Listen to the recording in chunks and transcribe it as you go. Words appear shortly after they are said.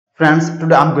Friends,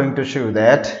 today I'm going to show you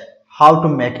that how to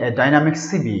make a dynamic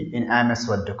CB in MS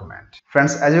Word document.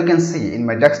 Friends, as you can see in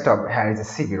my desktop, here is a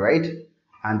CB, right?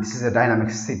 And this is a dynamic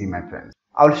CB, my friends.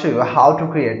 I'll show you how to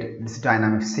create this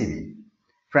dynamic CB.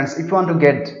 Friends, if you want to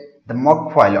get the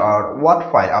mock file or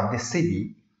Word file of this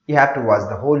CB, you have to watch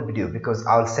the whole video because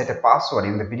I'll set a password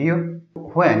in the video.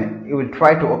 When you will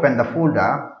try to open the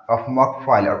folder of mock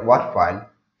file or Word file,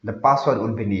 the password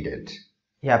will be needed.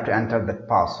 You have to enter that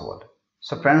password.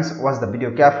 So friends, watch the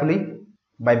video carefully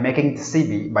by making the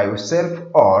CB by yourself,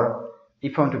 or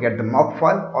if you want to get the mock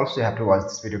file, also you have to watch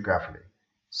this video carefully.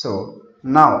 So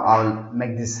now I'll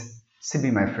make this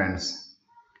CB, my friends,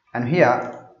 and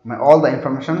here all the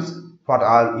informations what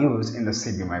I'll use in the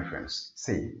CB, my friends.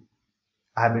 See,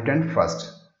 I have written first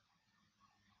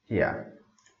here.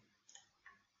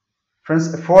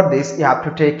 Friends, for this you have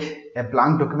to take a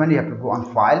blank document. You have to go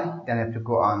on file, then you have to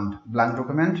go on blank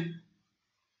document,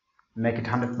 make it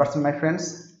 100%, my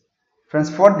friends.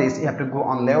 Friends, for this you have to go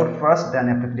on layout first, then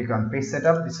you have to click on page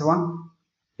setup, this one.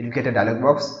 You'll get a dialog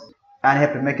box, and you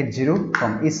have to make it 0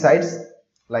 from each sides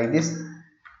like this.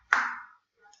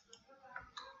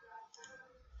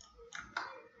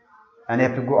 And you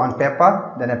have to go on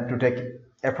paper, then you have to take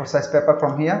A4 size paper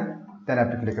from here, then you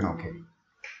have to click on OK.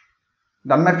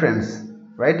 Done, my friends,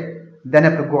 right? Then you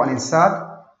have to go on insert.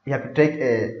 You have to take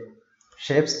a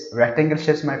shapes, rectangle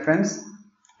shapes, my friends.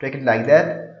 Take it like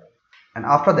that, and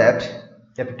after that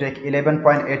you have to take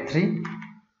 11.83.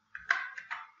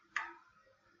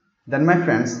 Then, my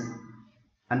friends,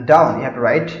 and down you have to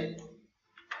write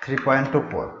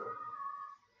 3.24.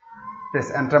 Press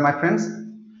enter, my friends.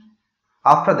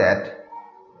 After that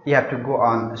you have to go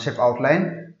on shape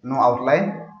outline, no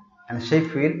outline, and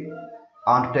shape fill.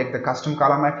 I want to take the custom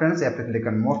color, my friends. You have to click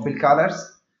on more fill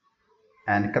colors,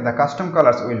 and the custom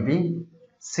colors will be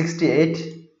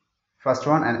 68, first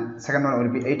one, and second one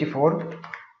will be 84,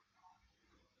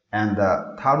 and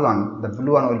the third one, the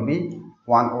blue one, will be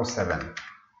 107.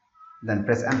 Then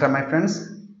press enter, my friends.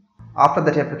 After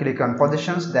that you have to click on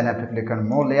positions, then you have to click on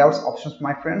more layouts options,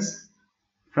 my friends.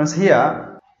 Friends,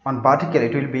 here on vertical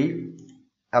it will be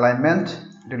alignment,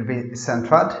 it will be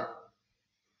centered.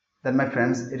 Then, my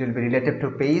friends, it will be relative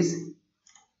to page,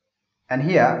 and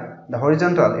here the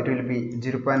horizontal it will be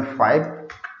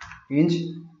 0.5 inch,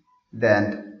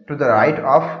 then to the right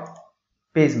of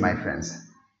page, my friends,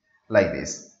 like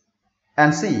this.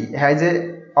 And see, here is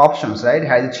a options, right?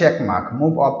 Here is a check mark,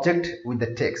 move object with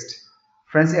the text.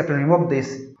 Friends, you have to remove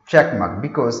this check mark,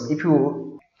 because if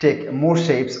you take more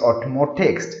shapes or more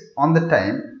text on the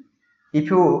time,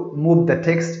 if you move the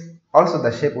text, also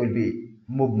the shape will be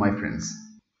moved, my friends,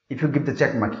 if you give the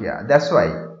check mark here. That's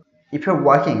why if you're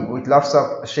working with lots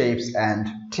of shapes and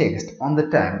text on the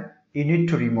time, you need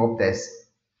to remove this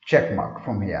check mark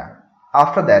from here.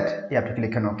 After that you have to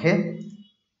click on OK.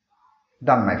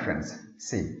 Done, my friends.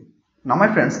 See, now,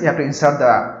 my friends, you have to insert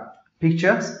the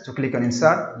pictures. So click on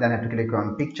insert, then you have to click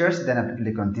on pictures, then you have to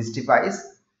click on this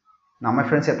device. Now, my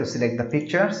friends, you have to select the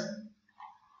pictures.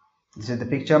 This is the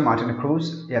picture, Martin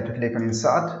Cruz. You have to click on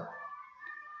insert.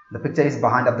 The picture is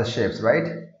behind of the shapes,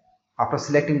 right? After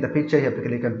selecting the picture, you have to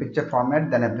click on picture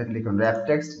format, then you have to click on wrap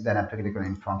text, then you have to click on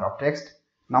in front of text.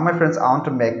 Now, my friends, I want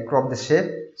to crop the shape,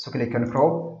 so click on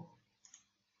crop.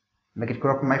 Make it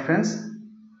crop, my friends,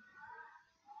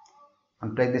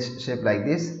 and take this shape like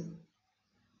this.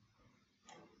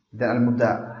 Then I'll move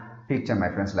the picture, my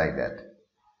friends, like that.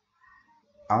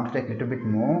 I want to take a little bit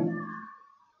more,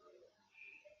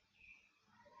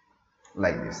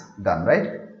 like this. Done,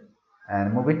 right?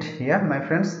 And move it here, my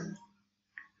friends.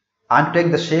 And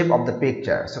take the shape of the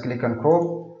picture, so click on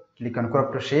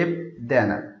crop to shape,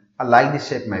 then I like this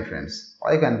shape, my friends,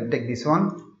 or you can take this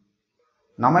one.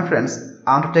 Now, my friends,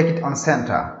 I want to take it on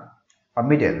center or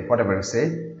middle, whatever you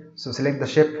say. So select the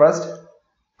shape first.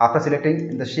 After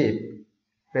selecting the shape,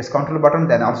 press Ctrl button,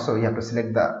 then also you have to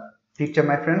select the picture,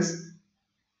 my friends.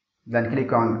 Then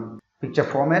click on picture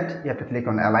format, you have to click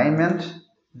on alignment,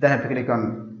 then you have to click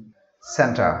on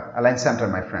center, align center,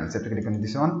 my friends. You have to click on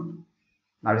this one.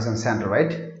 Now it is on center,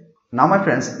 right? Now, my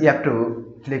friends, you have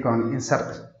to click on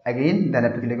insert again, then you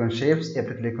have to click on shapes, you have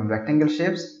to click on rectangle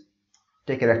shapes.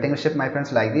 Take a rectangle shape, my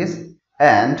friends, like this,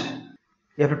 and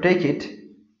you have to take it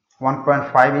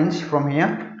 1.5 inch from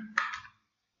here,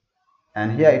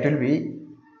 and here it will be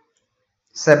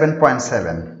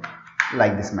 7.7,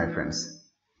 like this, my friends.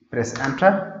 Press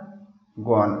enter,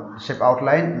 go on shape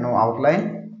outline, no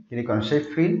outline, click on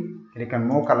shape fill, click on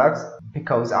more colors,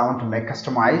 because I want to make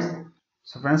customized.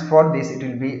 So, friends, for this it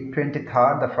will be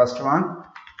 23rd, the first one,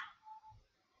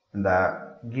 and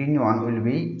the green one will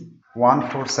be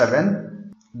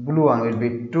 147, blue one will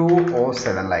be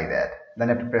 207, like that. then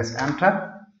you have to press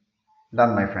enter.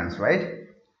 Done, my friends, right?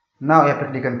 Now you have to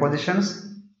click on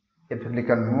positions, you have to click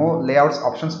on more layouts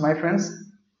options, my friends.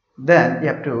 Then you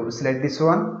have to select this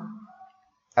one,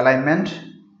 alignment.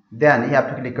 Then you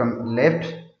have to click on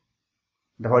left,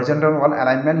 the horizontal one,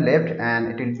 alignment left, and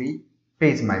it will be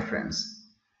page, my friends.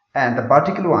 And the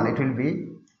vertical one, it will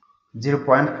be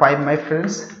 0.5, my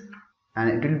friends, and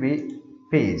it will be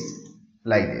page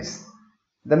like this.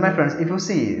 Then, my friends, if you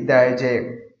see there is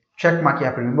a check mark, you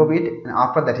have to remove it, and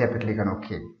after that you have to click on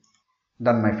OK.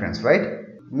 Done, my friends, right?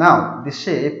 Now this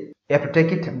shape, you have to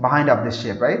take it behind of this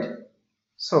shape, right?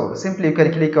 So simply you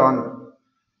can click on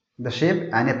the shape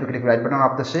and you have to click right button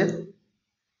of the shape,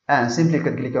 and simply you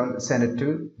can click on send it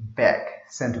to back,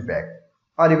 send to back,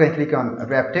 or you can click on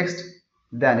wrap text,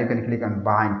 then you can click on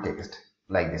behind text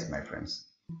like this, my friends.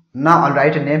 Now I'll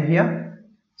write a name here.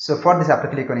 So for this I have to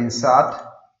click on insert,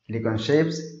 click on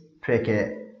shapes, take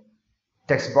a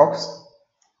text box,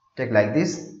 take like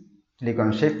this, click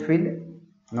on shape field,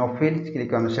 no field,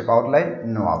 click on shape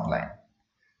outline, no outline.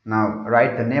 Now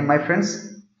write the name, my friends.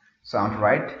 So I want to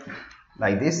write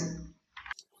like this.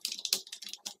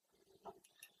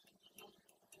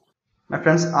 My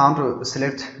friends, I want to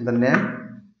select the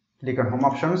name, click on home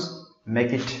options,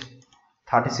 make it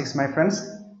 36, my friends.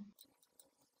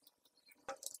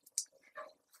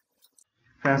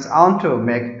 Friends, I want to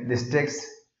make this text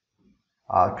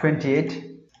 28.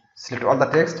 Select all the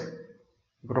text,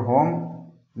 go to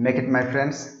home, make it, my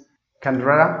friends,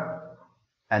 Canberra,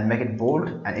 and make it bold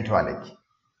and italic,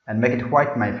 and make it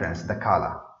white, my friends, the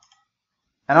color.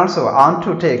 And also I want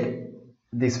to take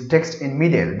this text in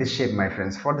middle, this shape, my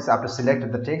friends. For this I have to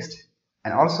select the text,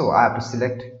 and also I have to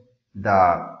select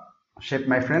the shape,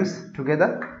 my friends,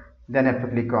 together. Then you have to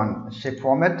click on shape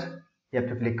format, you have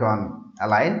to click on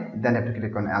align, then you have to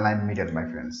click on align middle, my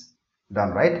friends.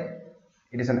 Done, right?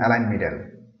 It is an align middle.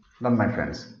 Done, my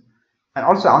friends. And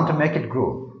also I want to make it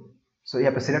group. So you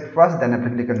have to select first, then you have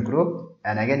to click on group,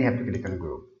 and again you have to click on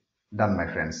group. Done, my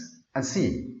friends. And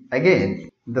see, again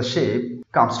the shape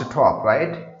comes to top,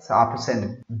 right? So I have to send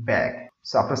it back.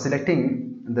 So after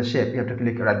selecting the shape, you have to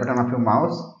click right button of your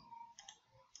mouse.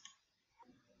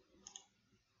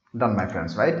 Done, my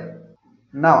friends, right?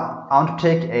 Now I want to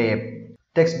take a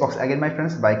text box again, my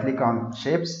friends, by click on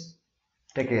shapes,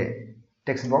 take a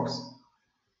text box,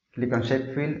 click on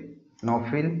shape field, no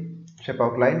field, shape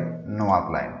outline, no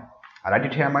outline. I write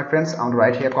it here, my friends. I want to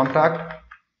write here contact,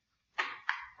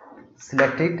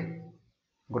 select it,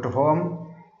 go to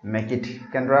home, make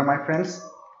it Canberra, my friends,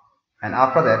 and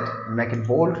after that make it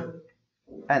bold,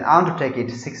 and I want to take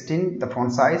it 16, the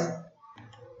font size,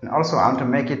 and also I want to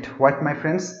make it white, my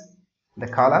friends, the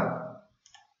color.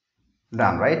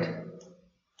 Done, right?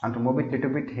 I want to move it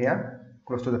little bit here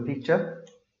close to the picture.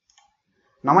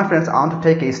 Now, my friends, I want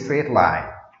to take a straight line.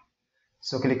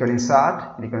 So click on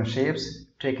insert, click on shapes,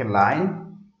 take a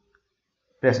line,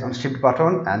 press on shift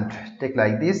button and take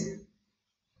like this.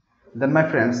 Then, my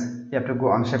friends, you have to go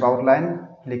on shape outline,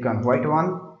 click on white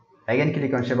one, again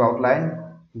click on shape outline,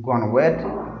 go on weight,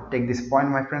 take this point,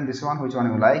 my friend, this one, which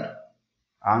one you like.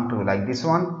 I want to like this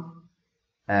one,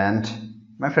 and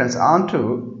my friends, I want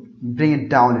to bring it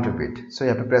down a little bit. So you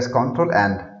have to press Ctrl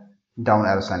and down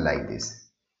arrow sign like this.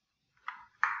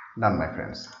 Done, my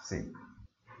friends. See.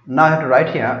 Now I have to write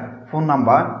here phone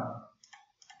number.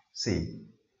 See.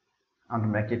 I want to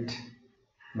make it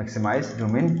maximize,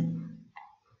 zoom in.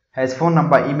 Has phone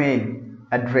number, email,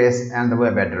 address, and the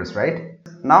web address, right?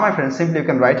 Now, my friends, simply you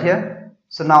can write here.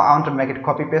 So now I want to make it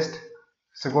copy paste.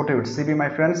 So go to your CV, my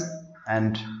friends,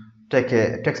 and take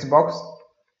a text box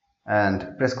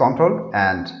and press Ctrl,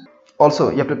 and also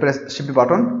you have to press shift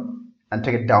button and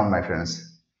take it down, my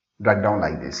friends. Drag down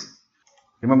like this.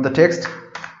 Remove the text,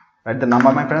 write the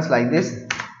number, my friends, like this.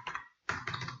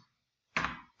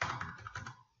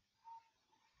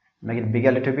 Make it bigger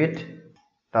a little bit.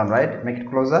 Done, right? Make it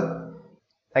closer.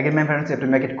 Again, my friends, you have to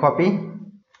make it copy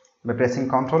by pressing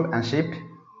Ctrl and Shift.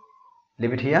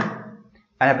 Leave it here.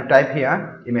 I have to type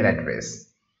here email address.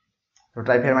 So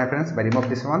type here, my friends, by remove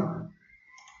this one.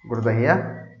 Go to the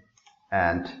here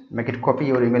and make it copy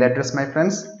your email address, my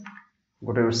friends.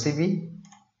 Go to your CV,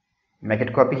 make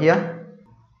it copy here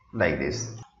like this.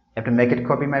 You have to make it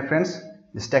copy, my friends,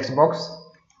 this text box.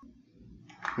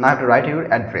 Now I have to write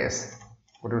your address.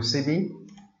 Go to your CV.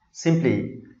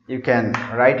 Simply you can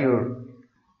write your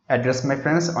address, my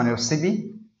friends, on your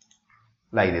CV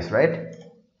like this, right?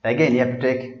 Again, you have to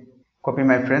take copy,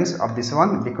 my friends, of this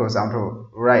one, because I want to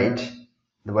write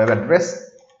the web address.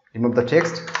 Remove the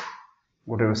text,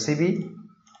 go to your CV,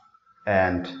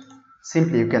 and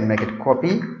simply you can make it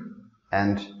copy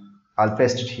and I'll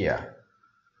paste it here.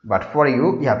 But for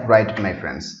you, you have to write it, my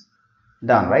friends.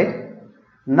 Done, right?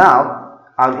 Now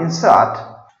I'll insert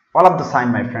all of the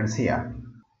sign, my friends, here,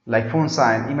 like phone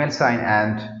sign, email sign,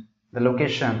 and the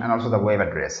location, and also the web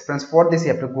address. Friends, for this you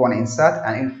have to go on insert,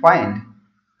 and you'll find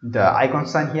the icon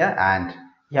sign here, and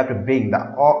you have to bring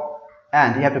all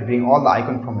the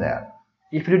icon from there.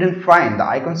 If you didn't find the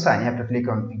icon sign, you have to click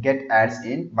on get ads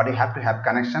in, but you have to have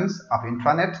connections of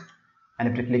intranet, and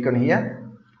you have to click on here,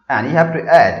 and you have to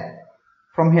add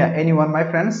from here anyone, my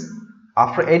friends.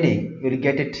 After adding, you will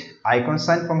get it icon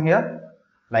sign from here,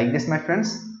 like this, my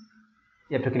friends.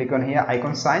 You have to click on here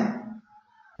icon sign,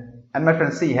 and my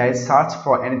friends, see here is search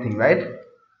for anything, right?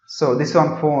 So this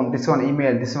one phone, this one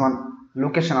email, this one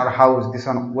location or house, this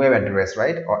one web address,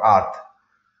 right, or earth.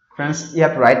 Friends, you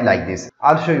have to write like this.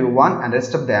 I'll show you one, and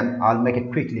rest of them I'll make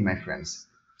it quickly, my friends.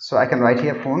 So I can write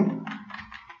here phone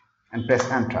and press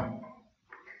enter,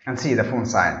 and see the phone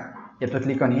sign. You have to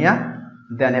click on here,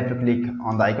 then you have to click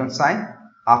on the icon sign.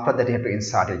 After that you have to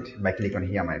insert it by clicking on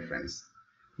here, my friends.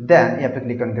 Then you have to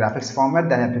click on graphics format,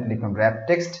 then you have to click on wrap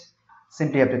text.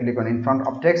 Simply you have to click on in front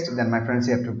of text. Then, my friends,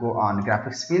 you have to go on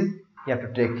graphics field. You have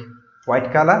to take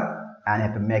white color, and you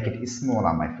have to make it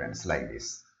smaller, my friends, like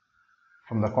this.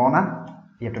 From the corner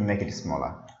you have to make it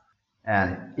smaller,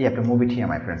 and you have to move it here,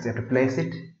 my friends. You have to place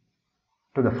it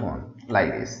to the phone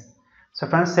like this. So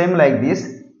friends, same like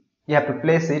this, you have to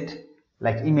place it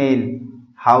like email,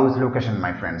 house, location,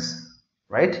 my friends,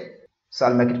 right? So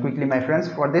I'll make it quickly, my friends,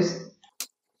 for this.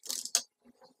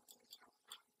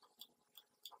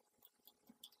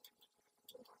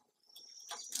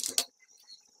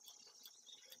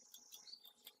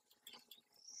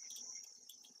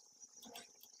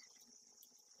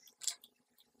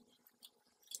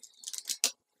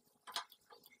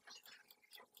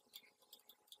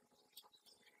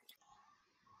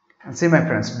 And see, my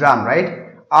friends, done,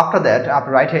 right? After that, I have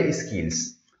to write here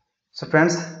skills. So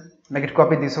friends, make it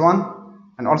copy this one,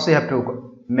 and also you have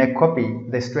to make copy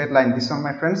the straight line, this one,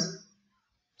 my friends.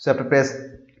 So you have to press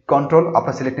Ctrl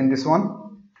after selecting this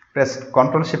one, press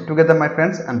Ctrl Shift together, my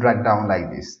friends, and drag down like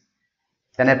this.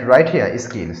 Then you have to write here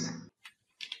skills.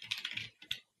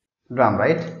 Done,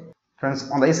 right? Friends,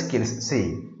 on the skills,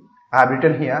 see, I have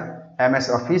written here MS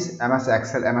Office, MS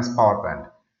Excel, MS PowerPoint.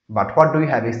 But what do you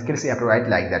have skills? You have to write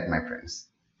like that, my friends.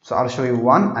 So I'll show you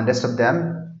one, and rest of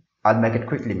them I'll make it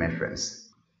quickly, my friends.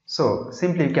 So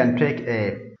simply you can take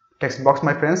a text box,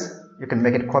 my friends. You can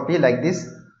make it copy like this,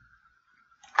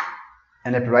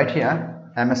 and you have to write here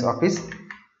MS Office.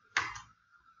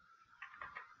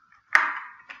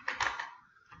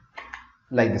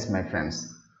 Like this, my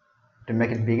friends. To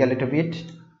make it bigger a little bit,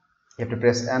 you have to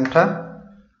press enter.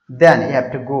 Then you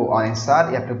have to go on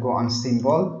insert, you have to go on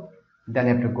symbol. Then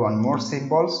you have to go on more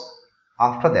symbols.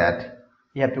 After that,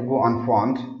 you have to go on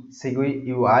font, SIGUI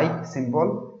UI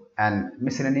symbol, and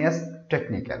miscellaneous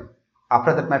technical.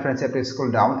 After that, my friends, you have to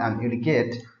scroll down, and you'll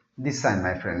get this sign,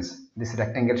 my friends, this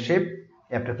rectangle shape.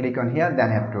 You have to click on here, then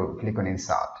you have to click on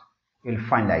insert. You'll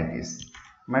find like this,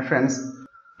 my friends.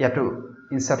 You have to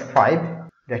insert 5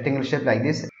 rectangle shape like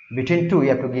this. Between 2 you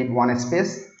have to give 1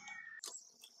 space.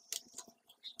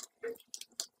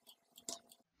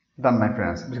 Done, my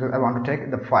friends, because I want to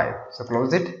take the 5. So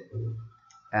close it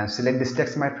and select this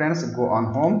text, my friends. Go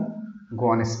on home, go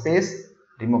on space,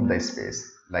 remove the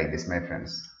space like this, my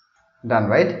friends. Done,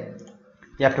 right?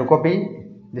 You have to copy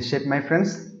this shape, my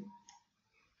friends,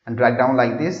 and drag down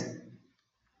like this,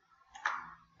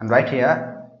 and write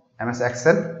here MS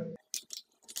Excel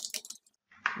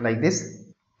like this.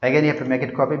 Again, you have to make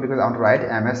it copy because I want to write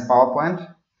MS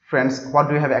PowerPoint. Friends, what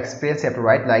do you have experience? You have to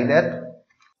write like that.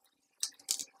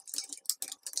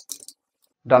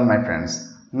 Done, my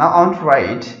friends. Now I want to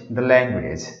write the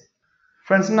language.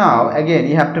 Friends, now again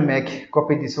you have to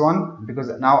copy this one, because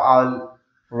now I'll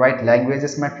write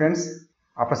languages, my friends.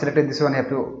 After selecting this one, you have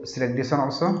to select this one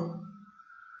also.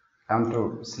 I want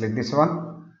to select this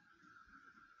one,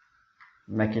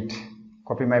 make it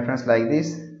copy, my friends, like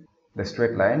this, the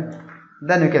straight line.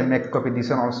 Then you can copy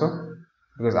this one also,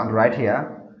 because I'm right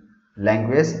here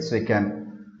language, so you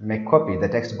can copy the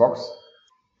text box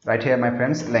right here, my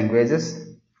friends, languages.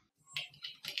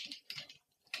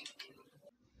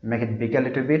 Make it bigger a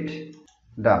little bit.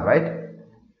 Done, right?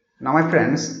 Now, my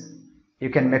friends,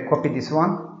 you can copy this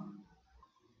one,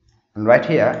 and right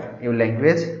here your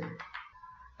language,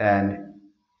 and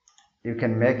you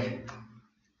can make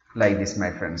like this, my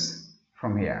friends,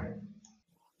 from here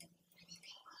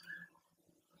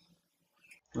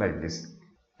like this.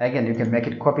 Again, you can make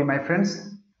it copy, my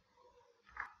friends,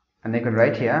 and you can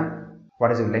write here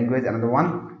what is your language, another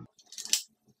one.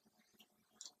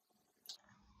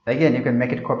 Again, you can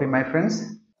make it copy, my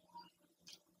friends,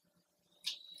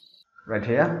 right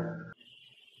here.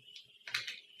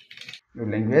 your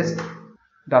language.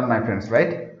 Done, my friends,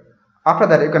 right? After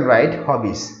that you can write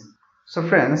hobbies. So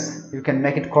friends, you can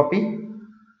make it copy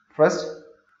first,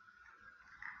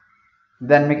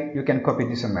 then you can copy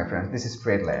this one, my friends. This is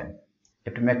straight line.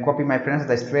 You have to make copy, my friends,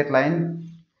 the straight line.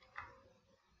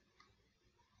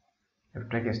 You have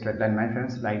to take a straight line, my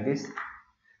friends, like this.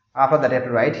 After that you have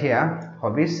to write here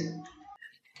hobbies.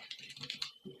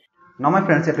 Now my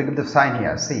friends, you have to give the sign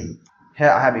here. See, here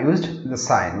I have used the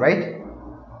sign, right?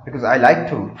 Because I like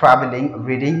to traveling,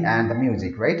 reading and the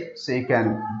music, right? So you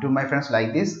can do, my friends,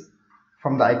 like this.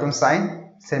 From the icon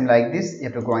sign, same like this. You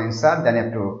have to go and insert, then you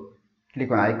have to click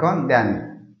on icon,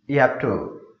 then you have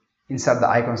to insert the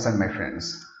icon sign, my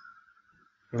friends.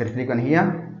 You will click on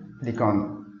here, click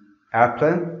on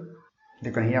airplane,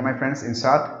 click on here, my friends,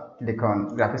 insert, click on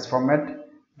graphics format,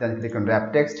 then click on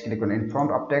wrap text, click on in front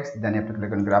of text, then you have to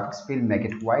click on graphics field, make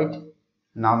it white.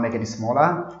 Now make it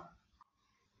smaller,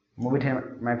 move it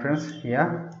here, my friends,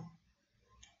 here,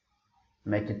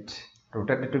 make it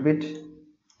rotate a little bit,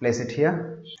 place it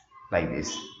here like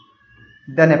this.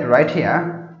 Then you have to write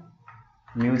here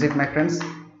music, my friends.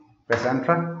 Press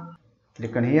enter,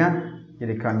 click on here,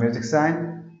 click on music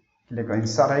sign, click on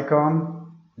insert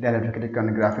icon, then you have to click on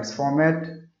graphics format,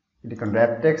 click on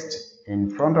wrap text, in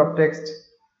front of text,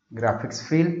 graphics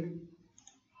field,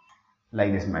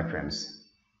 like this, my friends.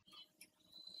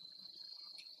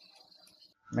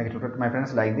 Make it rotate, my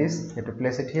friends, like this. You have to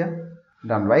place it here.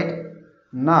 Done, right?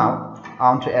 Now I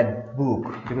want to add book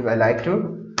because I like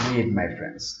to read, my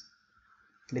friends.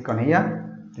 Click on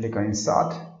here, click on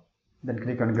insert, then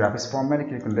click on graphics format,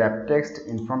 click on wrap text,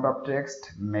 in front of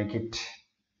text, make it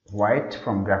white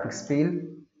from graphics field,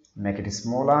 make it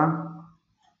smaller,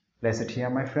 place it here,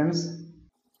 my friends,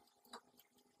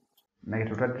 make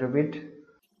it rotate a bit.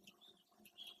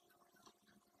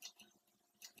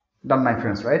 Done, my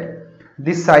friends, right?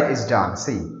 This side is done.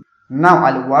 See, now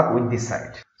I'll work with this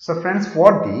side. So friends,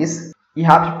 for this you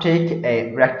have to take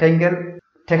a rectangle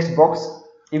text box.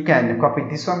 You can copy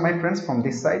this one, my friends, from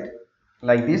this side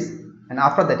like this, and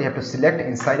after that you have to select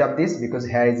inside of this, because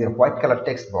here is a white color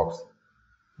text box,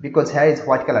 because here is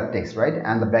white color text, right,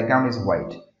 and the background is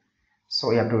white.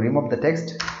 So you have to remove the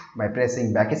text by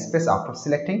pressing backspace after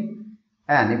selecting,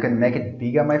 and you can make it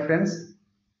bigger, my friends,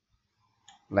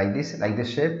 like this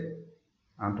shape.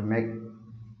 I want to make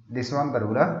this one the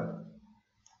ruler,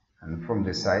 and from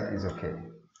this side is okay.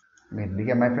 Make it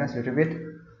bigger, my friends, little bit.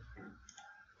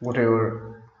 Go to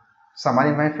your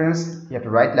summary, my friends. You have to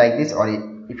write like this, or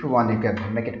if you want you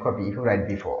can make it copy if you write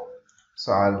before.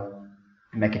 So I'll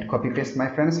make it copy paste,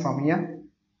 my friends, from here.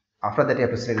 After that you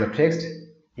have to select the text.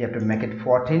 You have to make it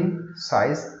 14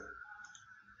 size,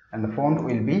 and the font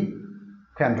will be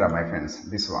Pendrive, my friends,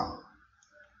 this one.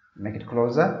 Make it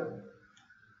closer,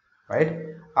 right?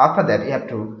 After that you have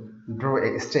to draw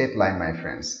a straight line, my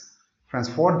friends.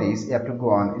 For this you have to go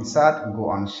on insert, go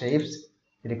on shapes,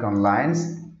 click on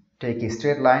lines, take a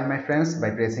straight line, my friends,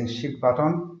 by pressing shift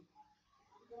button,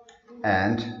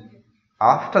 and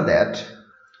after that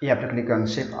you have to click on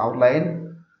shape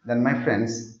outline. Then, my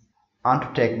friends, I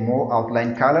want to take more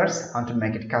outline colors. I want to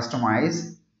make it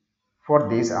customize. For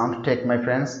this I want to take, my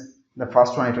friends, the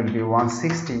first one, it will be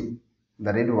 160,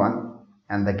 the red one,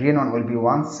 and the green one will be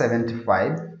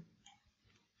 175,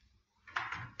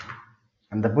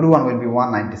 and the blue one will be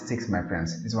 196, my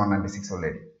friends. This is 196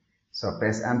 already. So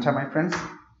press enter, my friends.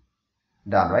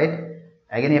 Done, right?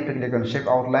 Again you have to click on shape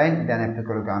outline, then you have to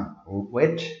click on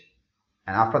weight,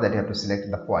 and after that you have to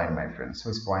select the point, my friends,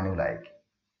 which point you like.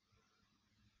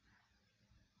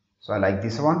 So I like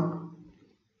this one.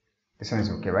 This one is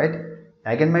okay, right?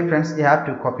 Again, my friends, you have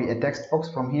to copy a text box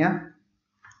from here,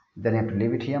 then you have to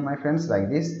leave it here, my friends, like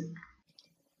this.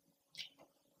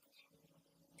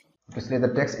 To select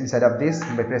the text inside of this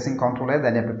by pressing Ctrl A,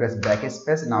 then you have to press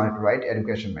backspace. Now you have to write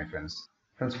education, my friends.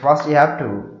 First you have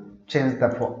to change the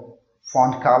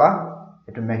font color.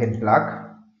 You have to make it black.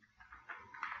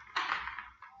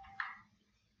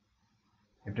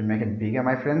 You have to make it bigger,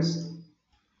 my friends.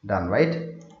 Done, right?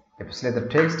 You have to select the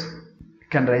text.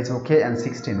 Canada is okay, and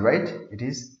 16, right? It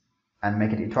is, and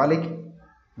make it italic.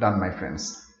 Done, my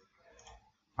friends.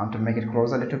 I want to make it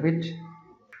close a little bit.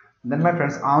 Then, my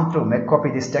friends, I want to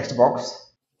copy this text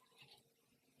box.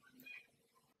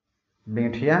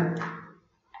 Bring it here.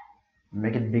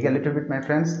 Make it bigger a little bit, my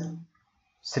friends.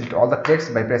 Select all the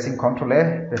text by pressing Ctrl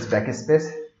A, press backspace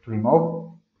to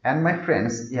remove. And, my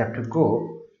friends, you have to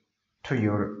go to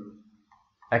your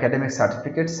academic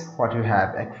certificates, what you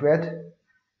have acquired,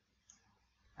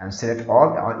 and select all,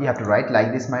 or you have to write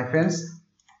like this, my friends.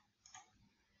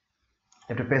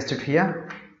 You have to paste it here.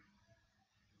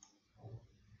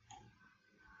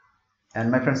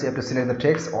 And my friends, you have to select the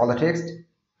text, all the text,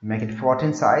 make it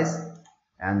 14 size,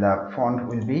 and the font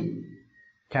will be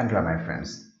Pendrive, my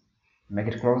friends. Make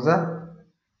it closer.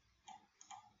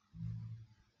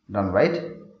 Done, right?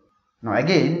 Now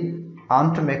again, I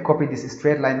want to make copy this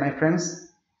straight line, my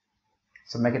friends.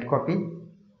 So make it copy,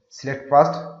 select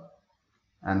first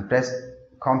and press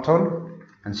Ctrl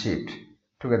and Shift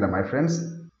together, my friends.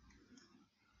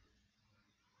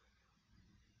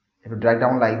 You have to drag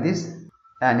down like this,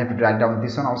 and you have to drag down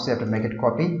this one also. You have to make it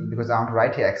copy because I want to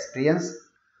write here experience.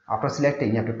 After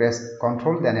selecting, you have to press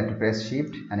Ctrl, then you have to press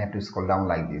Shift, and you have to scroll down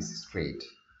like this straight.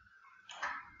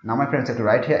 Now my friends, you have to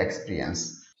write here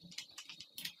experience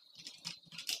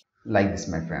like this,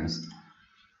 my friends.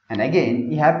 And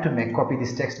again, you have to make copy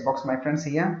this text box, my friends.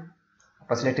 Here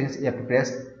after selecting, you have to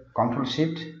press Ctrl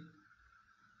Shift.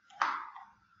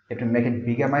 You have to make it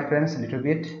bigger, my friends, a little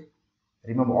bit.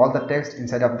 Remove all the text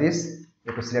inside of this.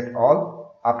 You have to select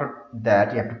all. After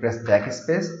that, you have to press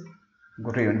backspace.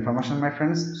 Go to your information, my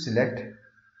friends. Select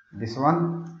this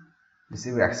one. This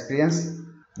is your experience.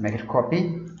 Make it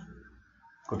copy.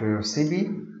 Go to your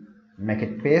CB. Make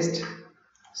it paste.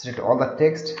 Select all the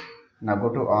text. Now go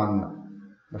to on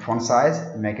the font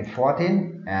size. Make it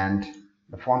 14, and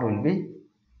the font will be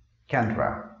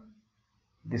Pendrive.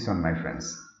 This one, my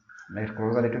friends. Make it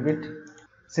close a little bit.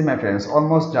 See, my friends,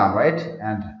 almost done, right?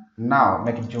 And now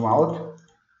make it zoom out.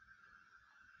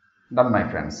 Done, my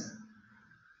friends.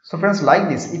 So friends, like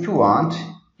this, if you want,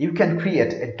 you can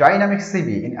create a dynamic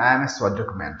CV in MS Word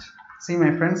document. See,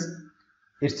 my friends,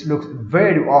 it looks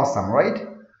very awesome, right?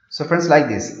 So friends, like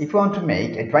this, if you want to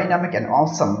make a dynamic and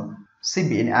awesome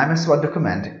CV in MS Word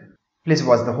document, please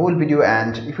watch the whole video.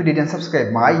 And if you didn't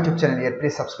subscribe my YouTube channel yet,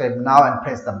 please subscribe now and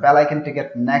press the bell icon to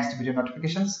get next video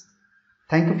notifications.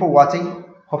 Thank you for watching.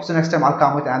 Hope so next time I'll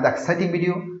come with another exciting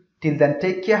video. Till then,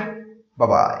 take care. Bye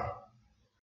bye.